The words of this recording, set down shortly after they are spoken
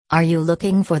Are you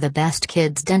looking for the best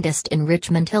kids dentist in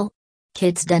Richmond Hill?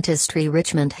 Kids Dentistry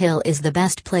Richmond Hill is the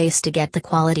best place to get the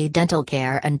quality dental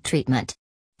care and treatment.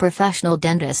 Professional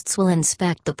dentists will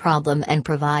inspect the problem and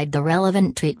provide the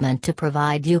relevant treatment to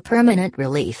provide you permanent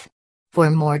relief.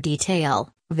 For more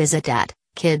detail, visit at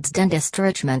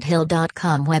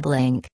kidsdentistrichmondhill.com web link.